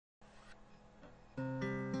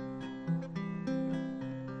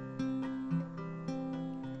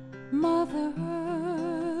Mother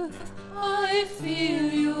Earth, I feel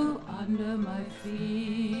you under my feet.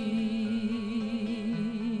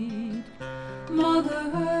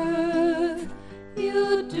 Mother Earth,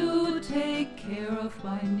 you do take care of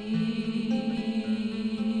my needs.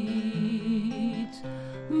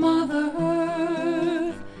 Mother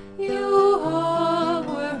Earth, you are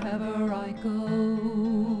wherever I go.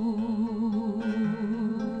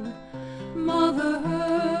 Mother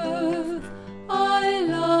Earth, I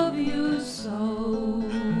love you so.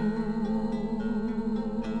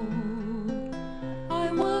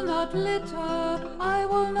 I will not litter, I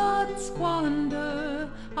will not squander,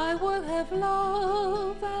 I will have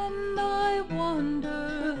love and I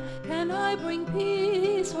wonder, can I bring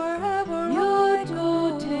peace wherever I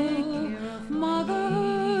go? Take care of Mother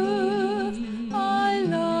Earth, I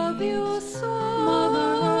love you so.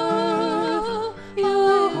 Mother Earth, you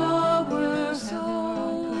are wherever I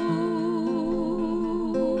go.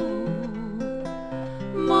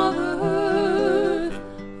 Mother Earth,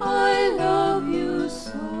 I love you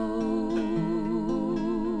so.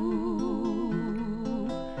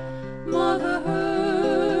 Mother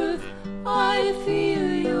Earth, I feel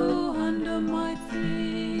you under my feet.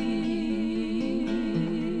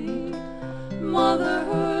 Mother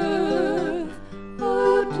Earth,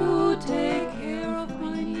 you do take care of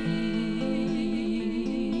my needs.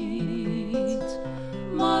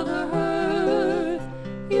 Mother Earth,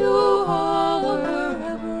 you are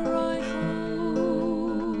wherever I go.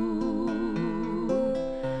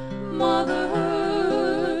 Mother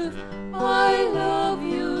Earth, I love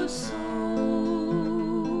you so.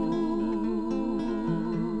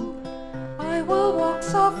 I will walk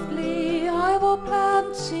softly, I will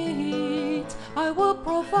plant seeds, I will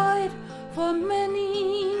provide for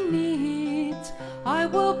many needs, I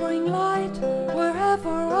will bring light wherever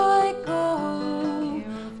I go.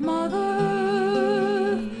 Mother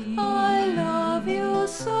Earth, I love you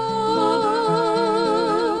so.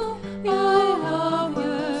 I love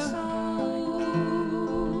you so.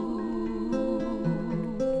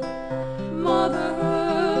 Mother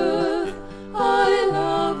Earth, I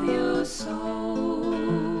love you so.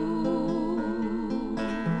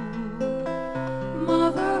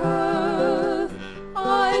 Mother Earth,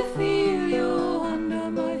 I feel you under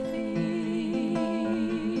my feet.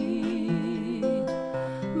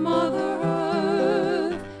 Mother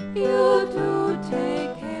Earth, you do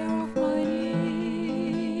take care of my needs.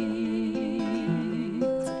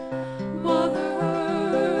 Mother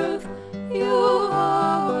Earth, you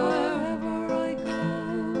are wherever I go.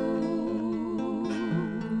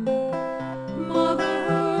 Mother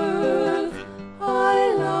Earth,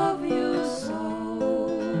 I love you so.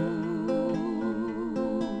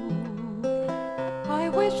 I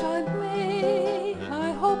wish I may,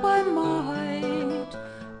 I hope I might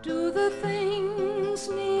do the things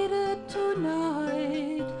needed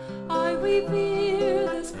tonight. I reveal